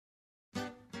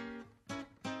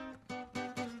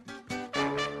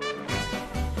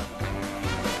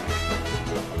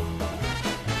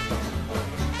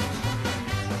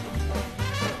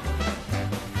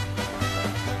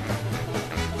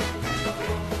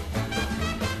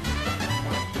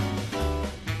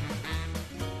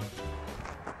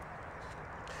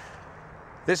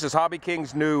This is Hobby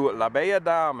King's new La Belle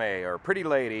Dame, or Pretty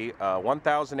Lady,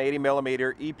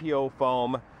 1080mm EPO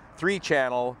foam,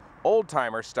 3-channel,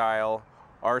 old-timer style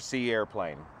RC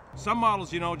airplane. Some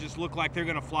models, you know, just look like they're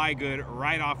gonna fly good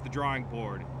right off the drawing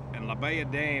board, and La Belle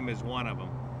Dame is one of them.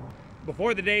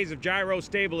 Before the days of gyro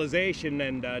stabilization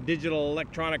and digital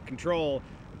electronic control,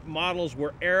 models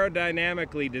were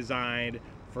aerodynamically designed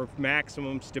for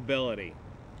maximum stability.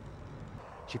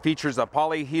 She features a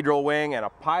polyhedral wing and a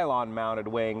pylon-mounted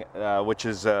wing, which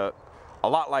is a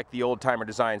lot like the old-timer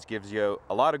designs. Gives you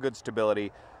a lot of good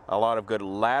stability, a lot of good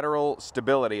lateral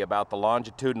stability about the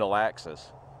longitudinal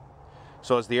axis.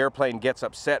 So as the airplane gets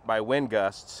upset by wind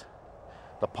gusts,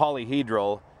 the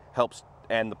polyhedral helps,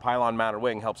 and the pylon-mounted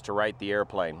wing helps to right the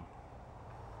airplane.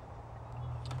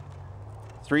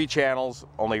 3 channels,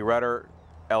 only rudder,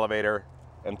 elevator,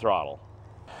 and throttle.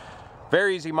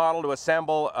 Very easy model to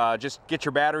assemble. Just get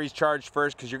your batteries charged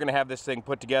first, because you're going to have this thing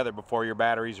put together before your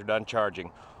batteries are done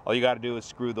charging. All you got to do is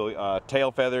screw the tail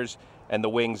feathers and the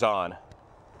wings on.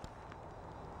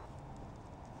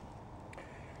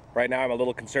 Right now I'm a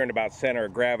little concerned about center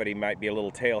of gravity, might be a little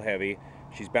tail heavy.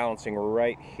 She's balancing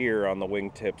right here on the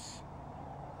wingtips.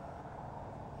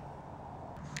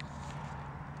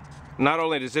 Not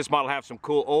only does this model have some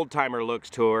cool old-timer looks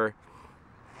to her,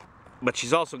 but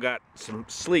she's also got some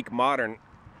sleek modern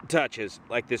touches,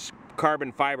 like this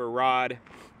carbon fiber rod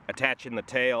attaching the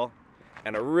tail,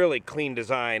 and a really clean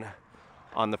design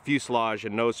on the fuselage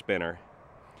and nose spinner.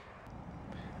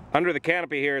 Under the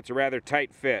canopy here, it's a rather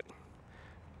tight fit.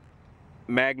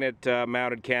 Magnet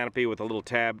mounted canopy with a little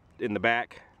tab in the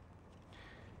back.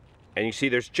 And you see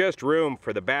there's just room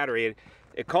for the battery.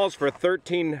 It calls for a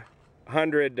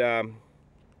 1300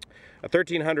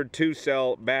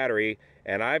 2-cell battery,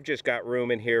 and I've just got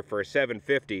room in here for a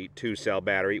 750 2-cell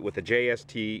battery with a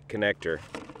JST connector.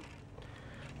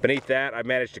 Beneath that, I've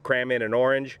managed to cram in an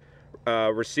orange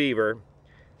receiver,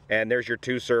 and there's your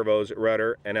 2 servos,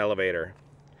 rudder and elevator.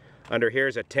 Under here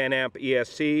is a 10 amp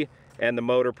ESC, and the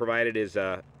motor provided is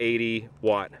a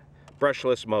 80-watt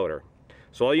brushless motor.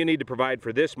 So all you need to provide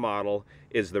for this model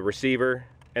is the receiver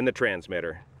and the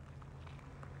transmitter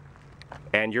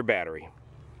and your battery.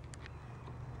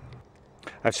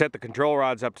 I've set the control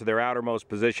rods up to their outermost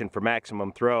position for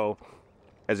maximum throw,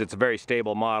 as it's a very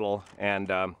stable model,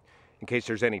 and in case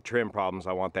there's any trim problems,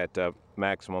 I want that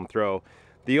maximum throw.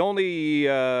 The only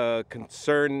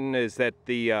concern is that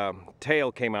the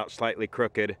tail came out slightly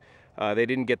crooked. They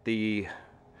didn't get the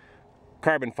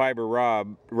carbon fiber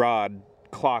rod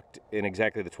clocked in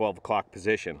exactly the 12 o'clock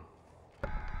position.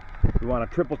 You want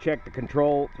to triple check the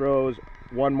control throws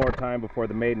one more time before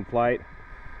the maiden flight.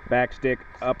 Back stick,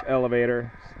 up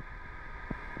elevator.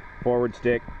 Forward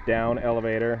stick, down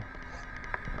elevator.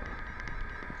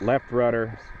 Left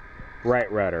rudder, right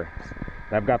rudder.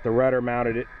 And I've got the rudder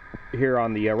mounted here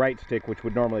on the right stick, which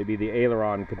would normally be the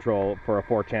aileron control for a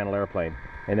 4-channel airplane.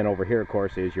 And then over here, of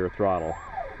course, is your throttle.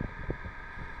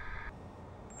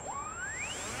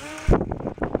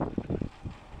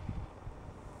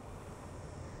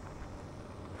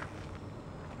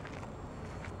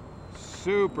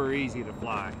 Super easy to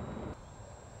fly.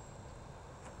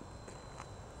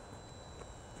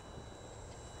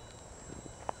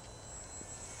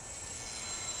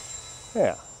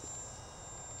 Yeah.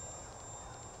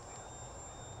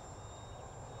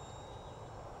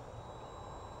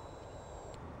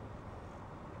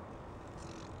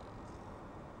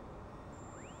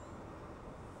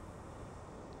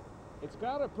 It's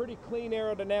got a pretty clean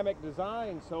aerodynamic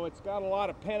design, so it's got a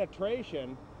lot of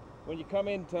penetration. When you come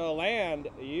into land,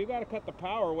 you got to cut the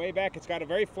power way back. It's got a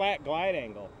very flat glide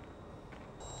angle.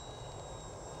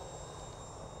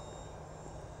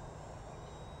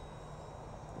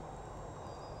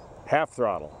 Half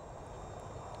throttle.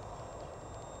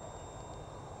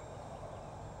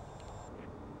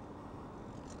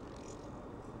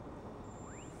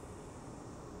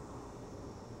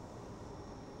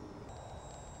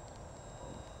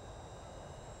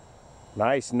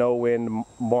 Nice no wind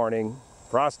morning.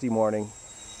 Frosty morning.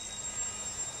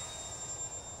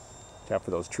 Watch out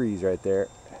for those trees right there.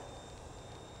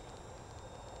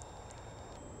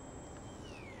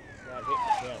 Not hitting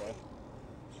the camera.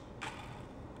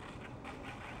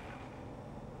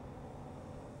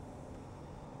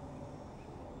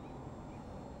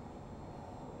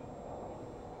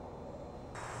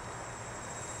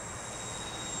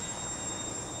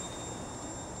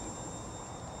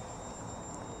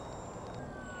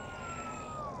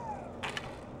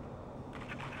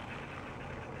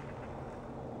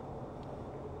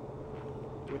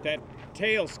 With that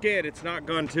tail skid, it's not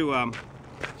going to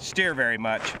steer very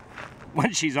much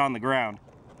when she's on the ground.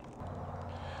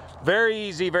 Very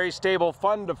easy, very stable,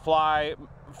 fun to fly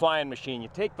flying machine. You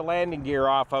take the landing gear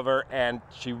off of her and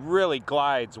she really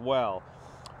glides well.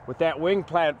 With that wing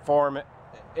platform,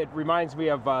 it reminds me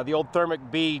of the old Thermic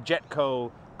B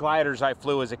Jetco gliders I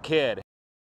flew as a kid.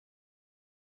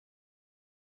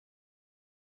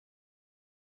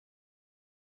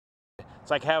 It's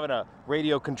like having a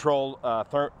radio controlled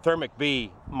Thermic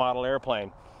B model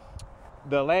airplane.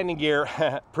 The landing gear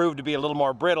proved to be a little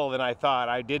more brittle than I thought.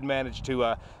 I did manage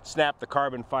to snap the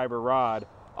carbon fiber rod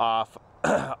off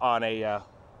on a,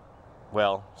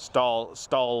 well,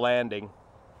 stall landing.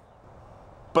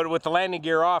 But with the landing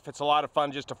gear off, it's a lot of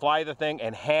fun just to fly the thing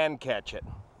and hand catch it.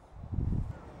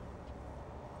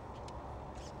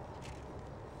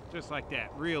 Just like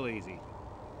that, real easy.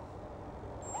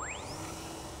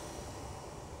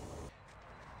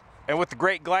 And with the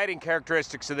great gliding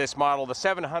characteristics of this model, the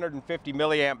 750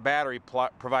 milliamp battery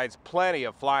provides plenty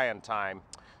of flying time.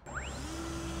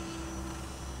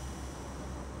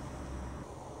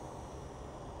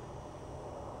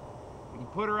 You can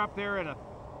put her up there in a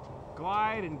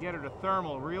glide and get her to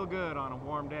thermal real good on a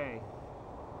warm day.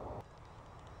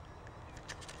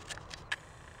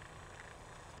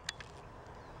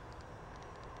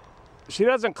 She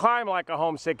doesn't climb like a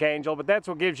homesick angel, but that's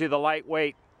what gives you the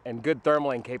lightweight and good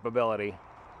thermaling capability.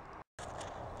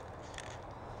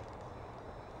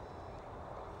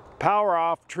 Power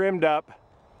off, trimmed up,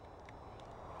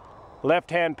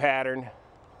 left-hand pattern.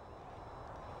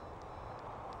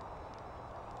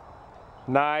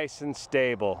 Nice and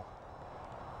stable.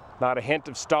 Not a hint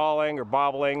of stalling or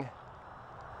bobbling.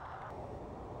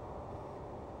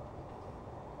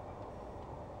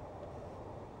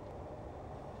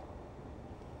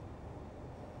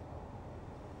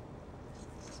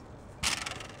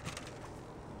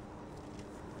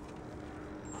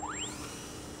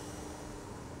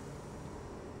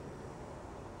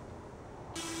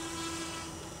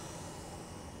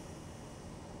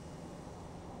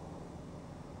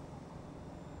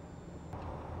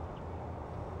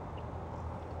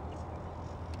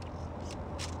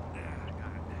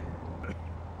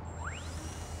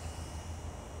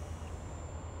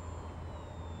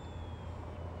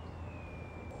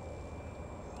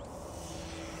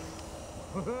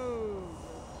 Whoa!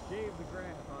 Shave the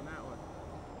grass on that one.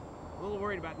 A little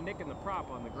worried about nicking the prop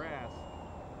on the grass.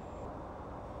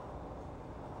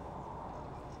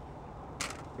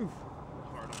 Oof!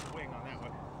 Hard on the wing on that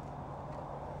one.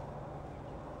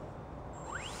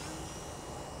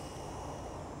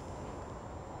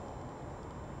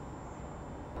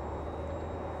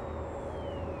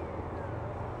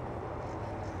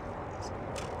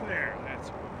 There, that's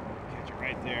catch it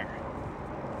right there.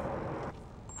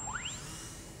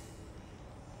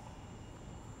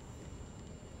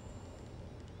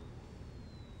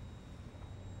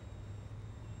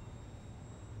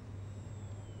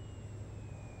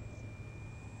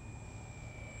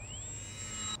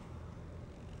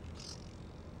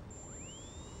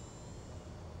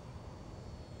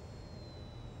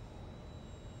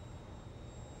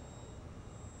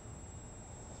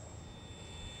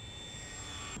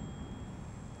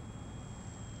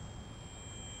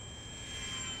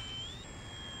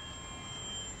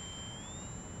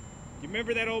 You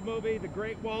remember that old movie, The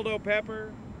Great Waldo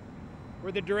Pepper?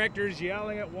 Where the director's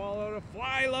yelling at Waldo to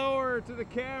fly lower to the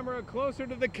camera, closer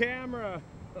to the camera.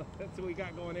 That's what we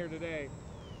got going here today.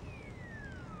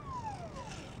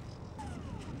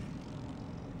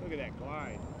 Look at that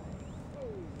glide.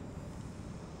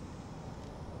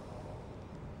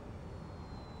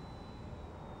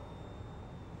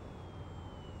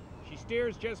 She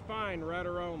steers just fine,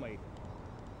 rudder only,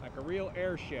 like a real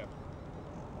airship.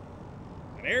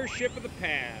 An airship of the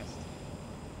past.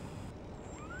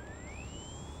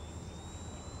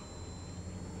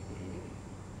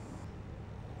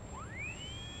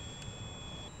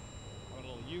 A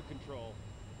little U-control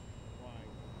flying.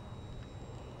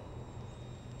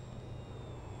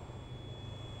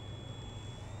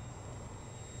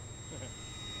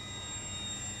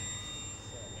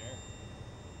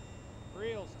 There.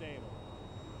 Real stable.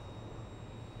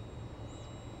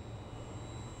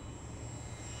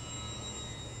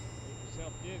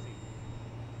 Dizzy.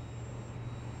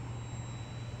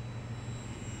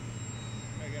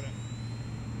 I gotta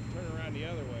turn around the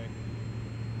other way.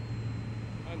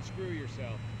 Unscrew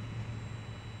yourself.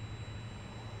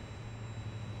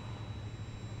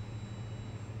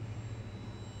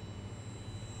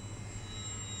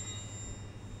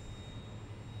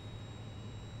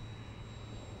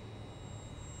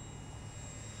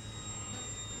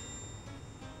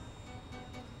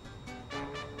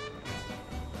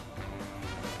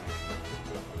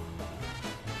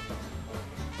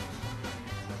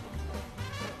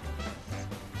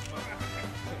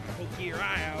 monkey your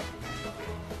eye out.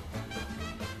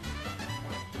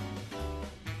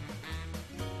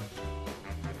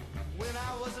 When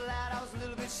I was a lad, I was a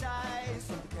little bit shy.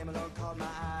 Something came along, caught my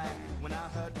eye. When I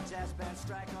heard the jazz band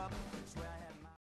strike up.